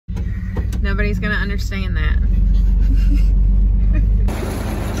nobody's gonna understand that.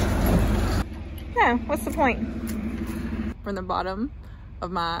 No, what's the point? From the bottom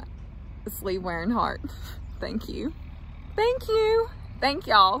of my sleeve wearing heart. Thank you. Thank you. Thank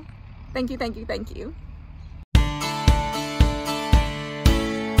y'all. Thank you, thank you, thank you.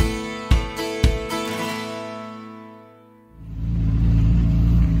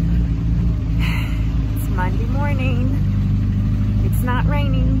 It's Monday morning. It's not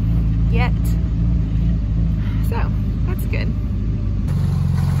raining yet. So, that's good.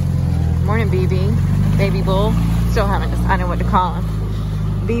 Morning, BB. Baby bull. Still haven't decided what to call him.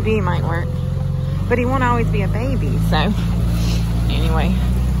 BB might work. But he won't always be a baby, so anyway.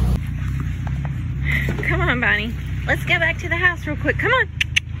 Come on, Bonnie. Let's go back to the house real quick. Come on.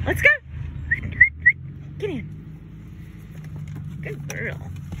 Let's go. Get in. Good girl.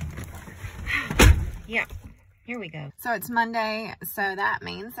 Yeah. Here we go. So it's Monday, so that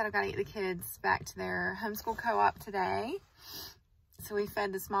means that I've got to get the kids back to their homeschool co-op today. So we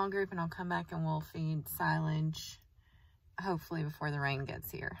fed the small group, and I'll come back and we'll feed silage, hopefully before the rain gets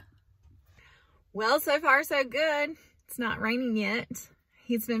here. Well, so far so good. It's not raining yet.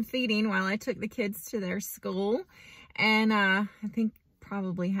 He's been feeding while I took the kids to their school, and I think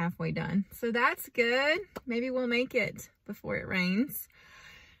probably halfway done. So that's good. Maybe we'll make it before it rains.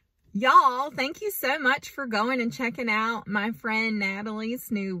 Y'all, thank you so much for going and checking out my friend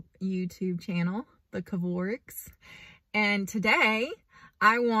Natalie's new YouTube channel, The Kavorks. And today,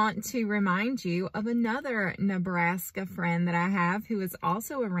 I want to remind you of another Nebraska friend that I have who is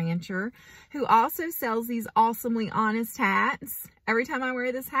also a rancher, who also sells these awesomely honest hats. Every time I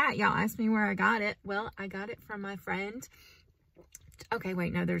wear this hat, y'all ask me where I got it. Well, I got it from my friend. Okay,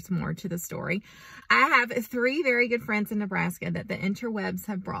 wait, no, there's more to the story. I have 3 very good friends in Nebraska that the interwebs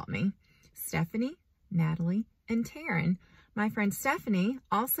have brought me. Stephanie, Natalie, and Taryn. My friend Stephanie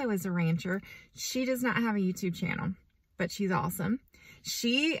also is a rancher. She does not have a YouTube channel, but she's awesome.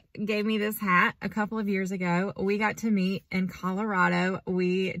 She gave me this hat a couple of years ago. We got to meet in Colorado.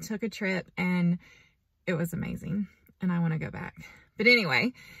 We took a trip and it was amazing. And I want to go back. But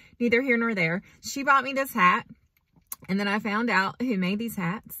anyway, neither here nor there. She bought me this hat. And then I found out who made these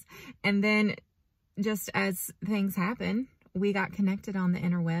hats. And then just as things happen, we got connected on the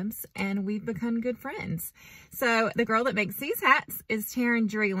interwebs and we've become good friends. So the girl that makes these hats is Taryn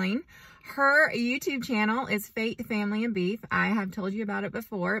Dreeling. Her YouTube channel is Faith, Family, and Beef. I have told you about it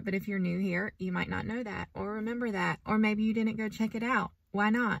before, but if you're new here, you might not know that or remember that, or maybe you didn't go check it out. Why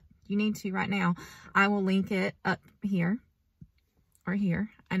not? You need to right now. I will link it up here or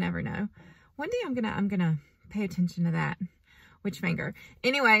here. I never know. One day I'm gonna pay attention to that. Which finger?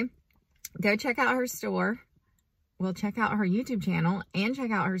 Anyway, go check out her store. Well, check out her YouTube channel and check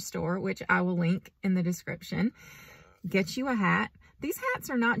out her store, which I will link in the description. Get you a hat. These hats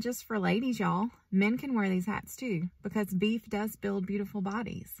are not just for ladies, y'all. Men can wear these hats too, because beef does build beautiful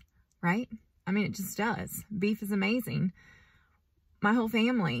bodies, right? I mean, it just does. Beef is amazing. My whole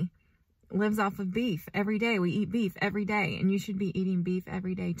family lives off of beef every day. We eat beef every day, and you should be eating beef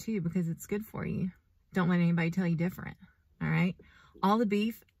every day too, because it's good for you. Don't let anybody tell you different, all right? All the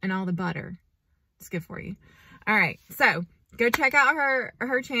beef and all the butter, it's good for you. All right, so go check out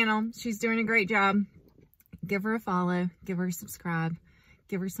her channel. She's doing a great job. Give her a follow, give her a subscribe,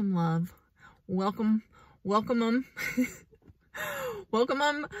 give her some love. Welcome them. welcome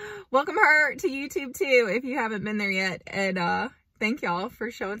her to YouTube too, if you haven't been there yet. And thank y'all for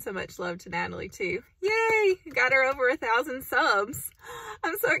showing so much love to Natalie too. Yay! Got her over 1,000 subs.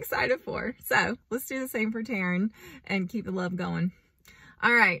 I'm so excited for her. So let's do the same for Taryn and keep the love going.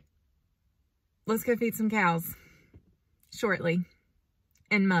 All right, let's go feed some cows shortly.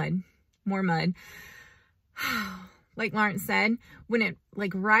 And mud, more mud. Like Lawrence said, when it,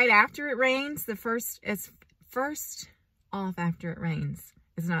 like right after it rains, the first off after it rains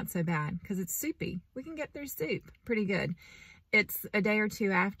is not so bad because it's soupy. We can get through soup pretty good. It's a day or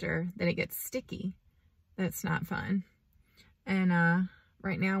two after that it gets sticky. That's not fun. And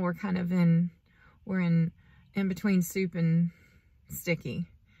right now we're kind of in between soup and sticky.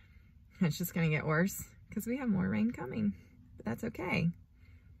 It's just gonna get worse because we have more rain coming, but that's okay.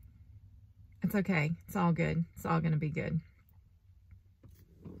 It's okay. It's all good. It's all gonna be good.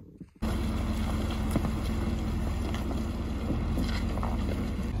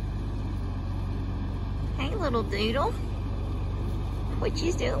 Hey, little doodle. What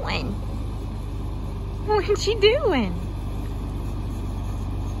you doing? What you doing?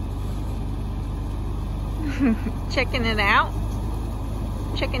 Checking it out?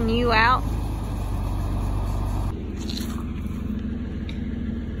 Checking you out?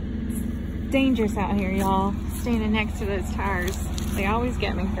 It's dangerous out here, y'all. Standing next to those tires. They always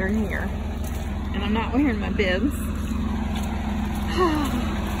get me through here. and I'm not wearing my bibs.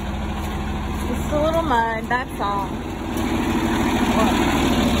 Just a little mud, that's all.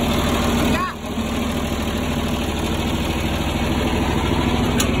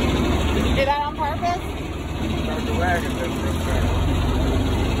 Did that on purpose? Start the wagon,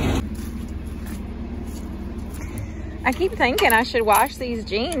 I keep thinking I should wash these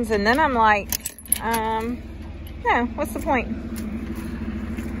jeans, and then I'm like, no, what's the point?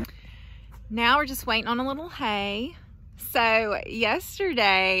 Now we're just waiting on a little hay. So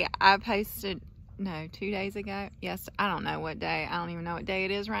yesterday I posted, no, 2 days ago. Yes, I don't know what day. I don't even know what day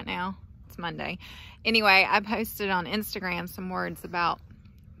it is right now. It's Monday. Anyway, I posted on Instagram some words about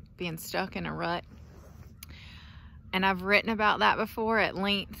being stuck in a rut. And I've written about that before at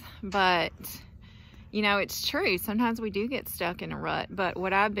length, but you know, it's true. Sometimes we do get stuck in a rut, but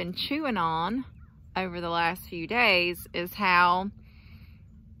what I've been chewing on over the last few days is how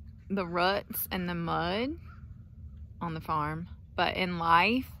the ruts and the mud on the farm, but in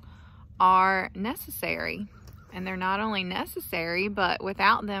life, are necessary. And they're not only necessary, but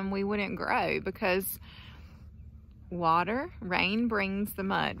without them, we wouldn't grow, because water, rain brings the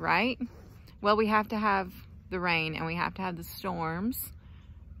mud, right? Well, we have to have the rain and we have to have the storms,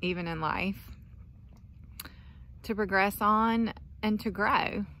 even in life, to progress on and to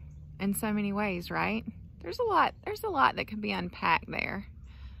grow in so many ways, right? There's a lot that can be unpacked there.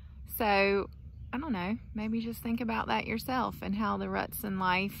 So, I don't know, maybe just think about that yourself, and how the ruts in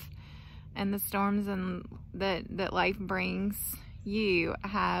life and the storms that life brings you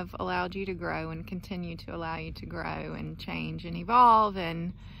have allowed you to grow and continue to allow you to grow and change and evolve.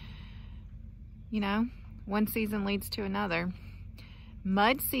 And, you know, one season leads to another.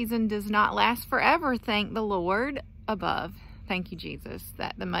 Mud season does not last forever, thank the Lord above. Thank you, Jesus,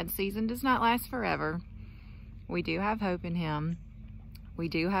 that the mud season does not last forever. We do have hope in Him. We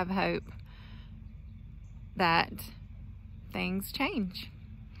do have hope that things change.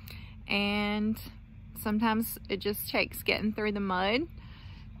 And sometimes it just takes getting through the mud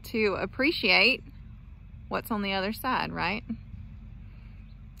to appreciate what's on the other side, right?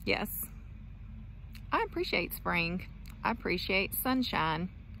 Yes. I appreciate spring. I appreciate sunshine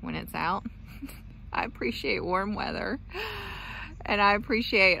when it's out. I appreciate warm weather. And I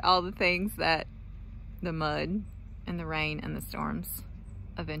appreciate all the things that the mud and the rain and the storms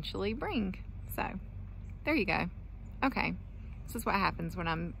eventually bring. So, there you go. Okay, this is what happens when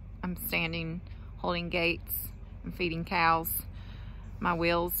I'm standing holding gates and feeding cows. My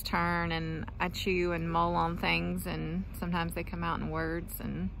wheels turn and I chew and mull on things, and sometimes they come out in words,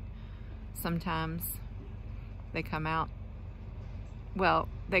 and sometimes they come out, well,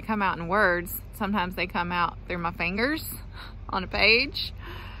 they come out in words. Sometimes they come out through my fingers on a page,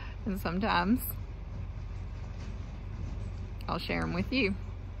 and sometimes I'll share them with you.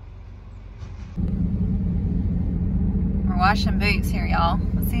 We're washing boots here, y'all.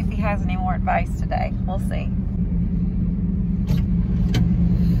 Let's see if he has any more advice today. We'll see.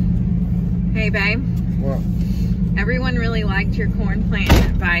 Hey, babe. What? Everyone really liked your corn planting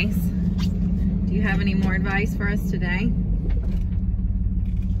advice. Do you have any more advice for us today?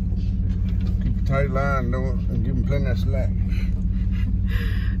 Keep a tight line, and give them plenty of slack.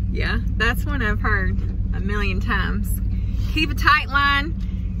 Yeah, that's one I've heard a million times. Keep a tight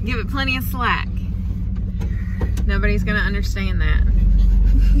line, give it plenty of slack. Nobody's gonna understand that.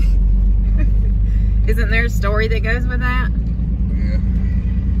 Isn't there a story that goes with that? Yeah.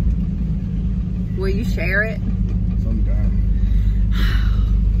 Will you share it? Sometime.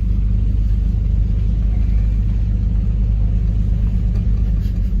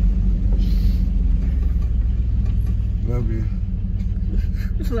 Love you.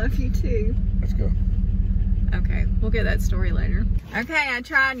 Love you too. Let's go. Okay, we'll get that story later. Okay, I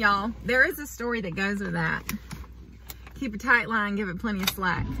tried, y'all. There is a story that goes with that. Keep a tight line, give it plenty of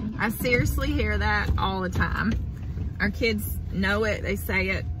slack. I seriously hear that all the time. Our kids know it, they say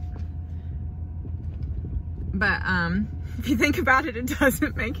it. But if you think about it, it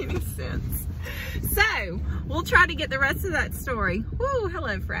doesn't make any sense. So, we'll try to get the rest of that story. Woo,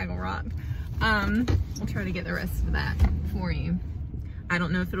 hello, Fraggle Rock. We'll try to get the rest of that for you. I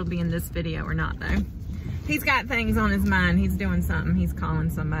don't know if it'll be in this video or not, though. He's got things on his mind. He's doing something. He's calling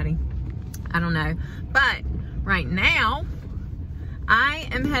somebody. I don't know. But right now, I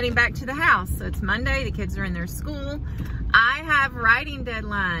am heading back to the house. So it's Monday. The kids are in their school. I have a writing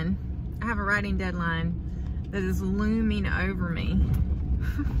deadline. I have a writing deadline that is looming over me.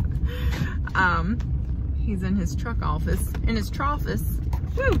 He's in his truck office. In his troffice.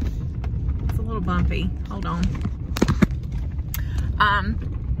 Woo! It's a little bumpy. Hold on.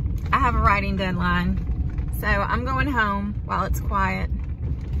 I have a writing deadline. So I'm going home while it's quiet.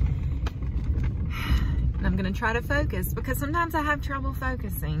 I'm gonna try to focus because sometimes I have trouble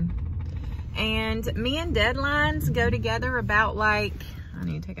focusing. And me and deadlines go together about like, I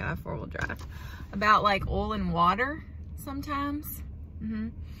need to take out a 4-wheel drive, about like oil and water sometimes.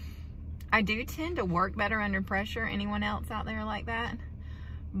 I do tend to work better under pressure. Anyone else out there like that?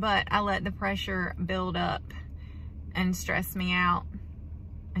 But I let the pressure build up and stress me out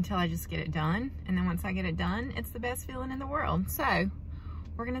until I just get it done. And then once I get it done, it's the best feeling in the world. So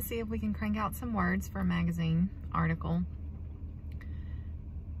we're gonna see if we can crank out some words for a magazine article.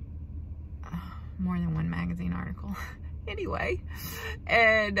 More than one magazine article. Anyway,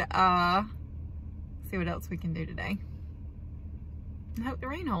 and see what else we can do today. I hope the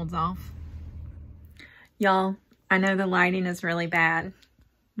rain holds off. Y'all, I know the lighting is really bad.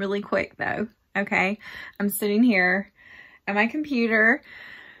 Really quick though, okay? I'm sitting here at my computer.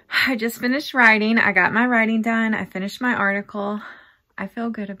 I just finished writing. I got my writing done. I finished my article. I feel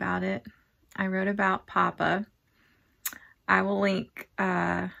good about it. I wrote about Papa. I will link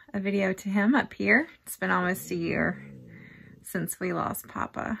a video to him up here. It's been almost a year since we lost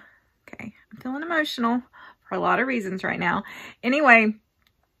Papa. Okay, I'm feeling emotional for a lot of reasons right now. Anyway,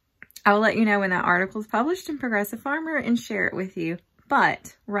 I will let you know when that article is published in Progressive Farmer and share it with you.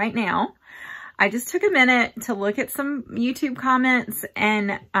 But right now, I just took a minute to look at some YouTube comments,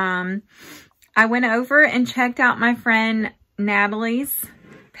 and I went over and checked out my friend Natalie's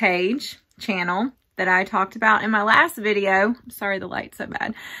channel that I talked about in my last video. I'm sorry the light's so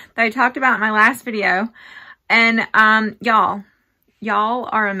bad. That I talked about in my last video. And y'all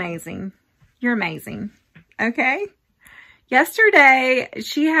are amazing. You're amazing. Okay? Yesterday,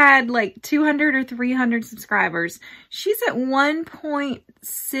 she had like 200 or 300 subscribers. She's at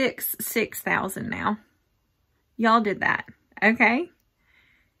 1.66 thousand now. Y'all did that. Okay?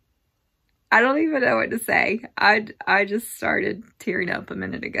 I don't even know what to say. I just started tearing up a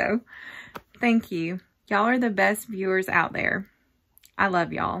minute ago. Thank you. Y'all are the best viewers out there. I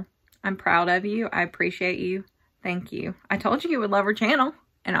love y'all. I'm proud of you. I appreciate you. Thank you. I told you you would love her channel,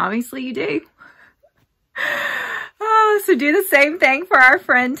 and obviously you do. Oh, so do the same thing for our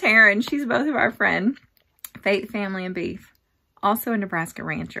friend Taryn. She's both of our friend. Faith, Family, and Beef. Also a Nebraska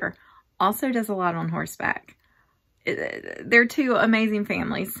rancher. Also does a lot on horseback. They're two amazing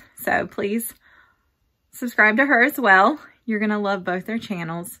families. So please subscribe to her as well. You're going to love both their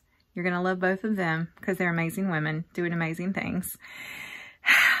channels. You're going to love both of them because they're amazing women doing amazing things.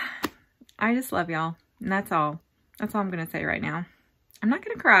 I just love y'all. And that's all. That's all I'm going to say right now. I'm not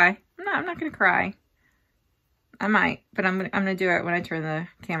going to cry. I'm not going to cry. I might, but I'm gonna do it when I turn the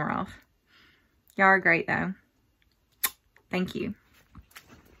camera off. Y'all are great though. Thank you.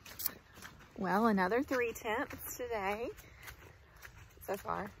 Well, another 3 tenths today. So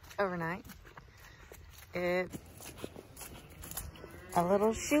far, overnight. It's a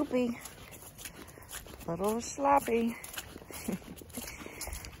little shoopy, a little sloppy.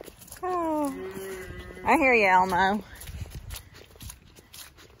 Oh, I hear you, Elmo.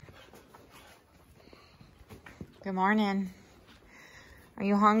 Good morning. Are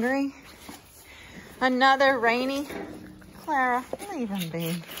you hungry? Another rainy, Clara, leave him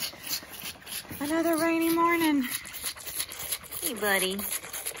be. Another rainy morning. Hey, buddy.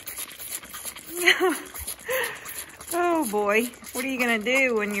 Oh boy, what are you gonna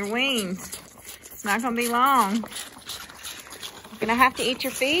do when you're weaned? It's not gonna be long. You're gonna have to eat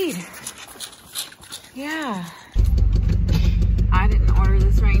your feed. Yeah. I didn't order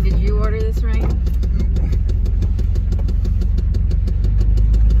this rain. Did you order this rain?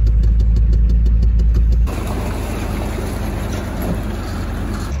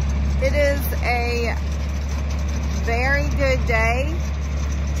 It is a very good day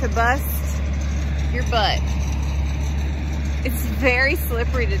to bust your butt. It's very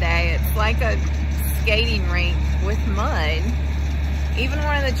slippery today. It's like a skating rink with mud. Even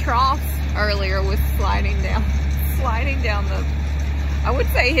one of the troughs earlier was sliding down the, I would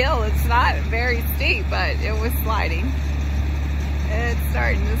say hill. It's not very steep, but it was sliding. It's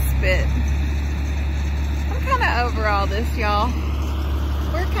starting to spit. I'm kind of over all this, y'all.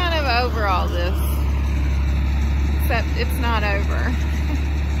 We're kind of over all this, except it's not over.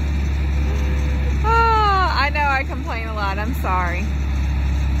 Oh, I know I complain a lot. I'm sorry.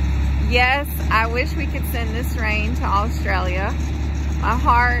 Yes, I wish we could send this rain to Australia. My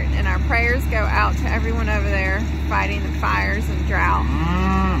heart and our prayers go out to everyone over there fighting the fires and drought.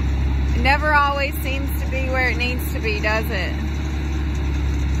 It never always seems to be where it needs to be, does it?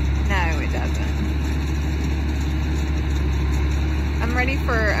 No, it doesn't. I'm ready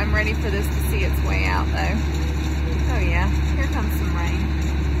for this to see its way out though. Oh yeah, here comes some rain.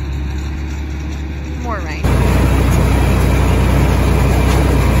 More rain.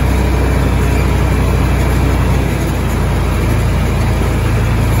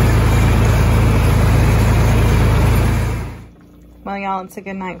 Well, it's a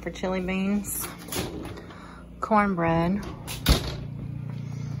good night for chili beans, cornbread,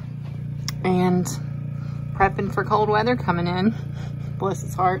 and prepping for cold weather coming in. Bless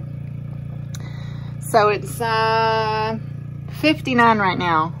his heart. So it's 59 right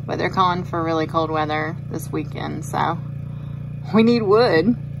now, but they're calling for really cold weather this weekend. So we need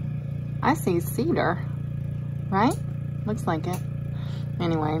wood. I see cedar, right? Looks like it.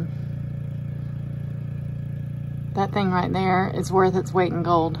 Anyway, that thing right there is worth its weight in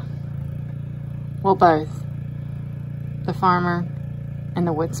gold. Well, both. The farmer and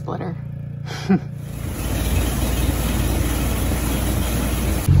the wood splitter.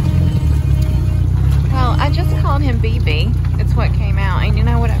 Well, I just called him BB. It's what came out. And you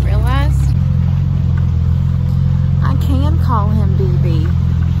know what I realized? I can call him BB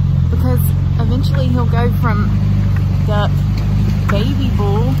because eventually he'll go from the baby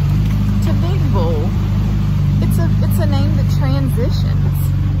bull to big bull. It's a name that transitions.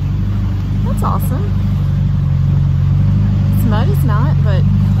 That's awesome. Smut is not, but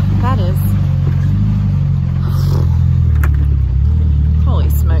that is. Holy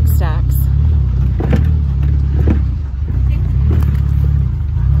smokestacks.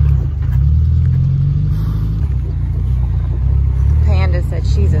 Panda said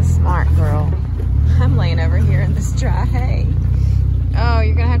she's a smart girl. I'm laying over here in this dry hay. Oh,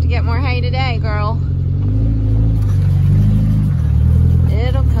 you're gonna have to get more hay today, girl.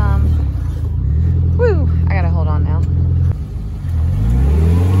 It'll come. Woo! I gotta hold on now.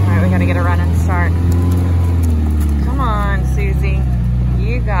 Alright, we gotta get a running start. Come on, Susie.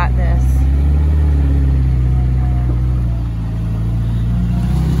 You got this.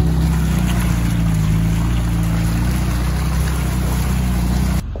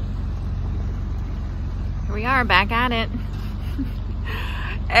 Here we are, back at it.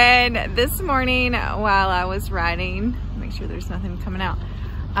 And this morning while I was riding, make sure there's nothing coming out.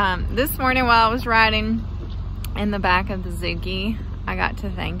 This morning while I was riding in the back of the Zuki, I got to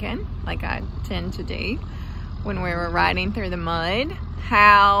thinking, like I tend to do when we were riding through the mud,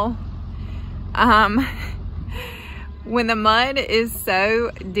 how when the mud is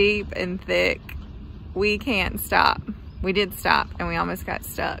so deep and thick, we can't stop. We did stop and we almost got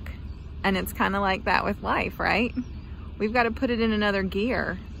stuck. And it's kind of like that with life, right? We've got to put it in another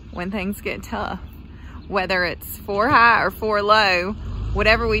gear when things get tough. Whether it's 4 high or 4 low,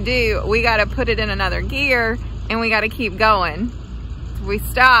 whatever we do, we got to put it in another gear and we got to keep going. If we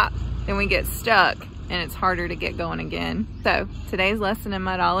stop, then we get stuck and it's harder to get going again. So today's lesson in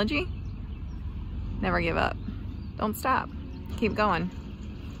Mudology, never give up. Don't stop. Keep going.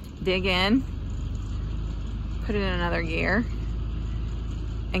 Dig in, put it in another gear,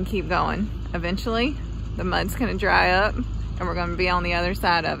 and keep going. Eventually, the mud's gonna dry up and we're gonna be on the other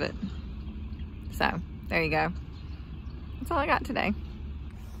side of it. So, there you go. That's all I got today.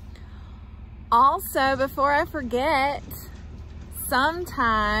 Also, before I forget,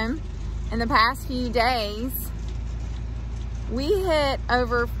 sometime in the past few days, we hit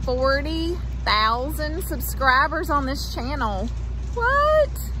over 40,000 subscribers on this channel. What?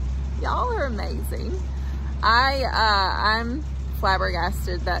 Y'all are amazing. I'm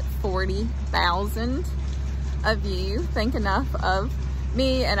flabbergasted that 40,000 of you think enough of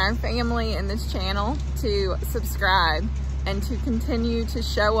me and our family and this channel to subscribe and to continue to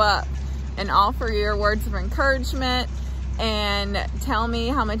show up and offer your words of encouragement and tell me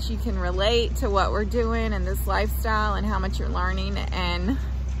how much you can relate to what we're doing in this lifestyle and how much you're learning. And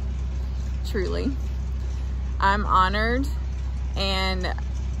truly, I'm honored and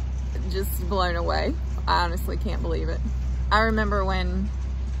just blown away. I honestly can't believe it. I remember when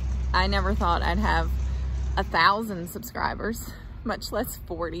I never thought I'd have 1,000 subscribers, much less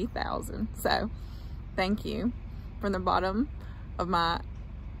 40,000. So thank you from the bottom of my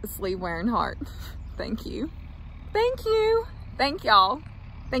sleeve wearing heart. Thank you. Thank you. Thank y'all.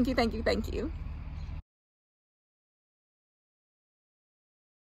 Thank you, thank you, thank you.